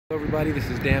Hello everybody, this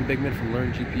is Dan Bigman from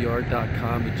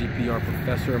LearnGPR.com, the GPR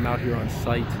professor. I'm out here on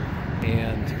site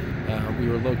and we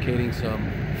were locating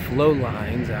some flow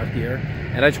lines out here,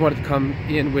 and I just wanted to come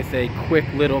in with a quick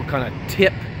little kind of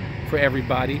tip for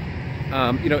everybody.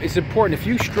 You know, it's important if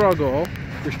you're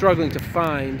struggling to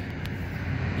find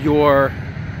your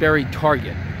buried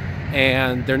target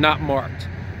and they're not marked.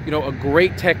 You know, a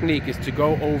great technique is to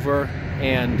go over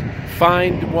and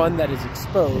find one that is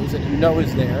exposed that you know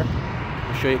is there.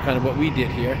 I'll show you kind of what we did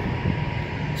here.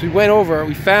 So we went over,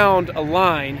 we found a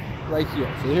line right here.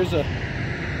 So here's a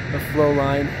flow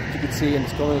line, as you can see, and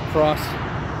it's going across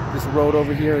this road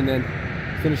over here and then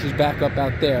finishes back up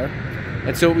out there.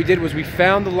 And so what we did was we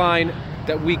found the line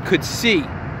that we could see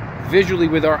visually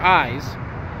with our eyes,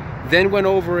 then went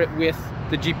over it with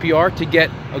the GPR to get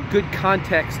a good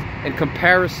context and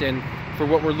comparison for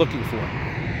what we're looking for.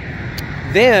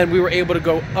 Then we were able to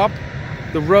go up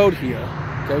the road here.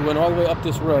 Okay, we went all the way up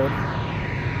this road,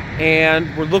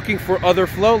 and we're looking for other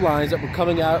flow lines that were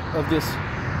coming out of this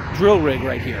drill rig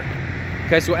right here.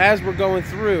 Okay, so as we're going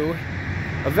through,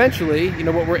 eventually, you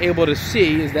know, what we're able to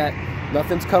see is that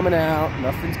nothing's coming out,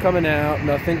 nothing's coming out,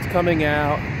 nothing's coming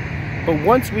out. But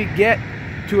once we get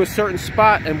to a certain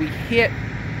spot and we hit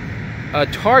a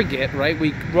target, right,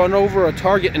 we run over a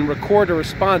target and record a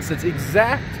response that's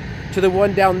exact to the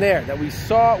one down there that we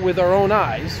saw with our own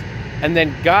eyes, and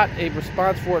then got a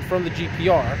response for it from the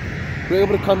GPR. We're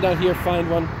able to come down here,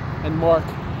 find one, and mark.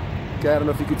 Okay, I don't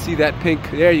know if you could see that pink,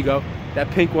 there you go,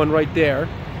 that pink one right there,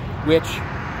 which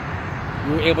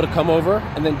we were able to come over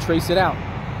and then trace it out.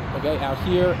 Okay, out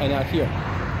here and out here.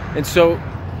 And so,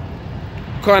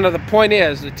 kind of the point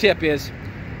is, the tip is,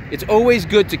 it's always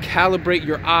good to calibrate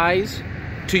your eyes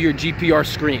to your GPR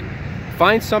screen.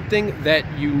 Find something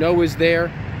that you know is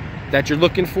there, that you're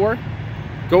looking for,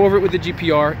 go over it with the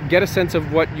GPR, get a sense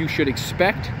of what you should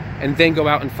expect, and then go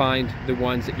out and find the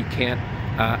ones that you can't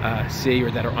see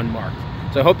or that are unmarked.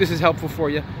 So I hope this is helpful for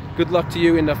you. Good luck to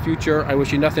you in the future. I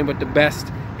wish you nothing but the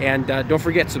best. And don't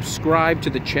forget, subscribe to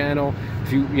the channel.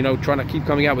 If you know, trying to keep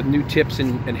coming out with new tips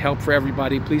and help for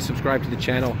everybody, please subscribe to the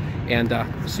channel, and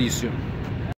see you soon.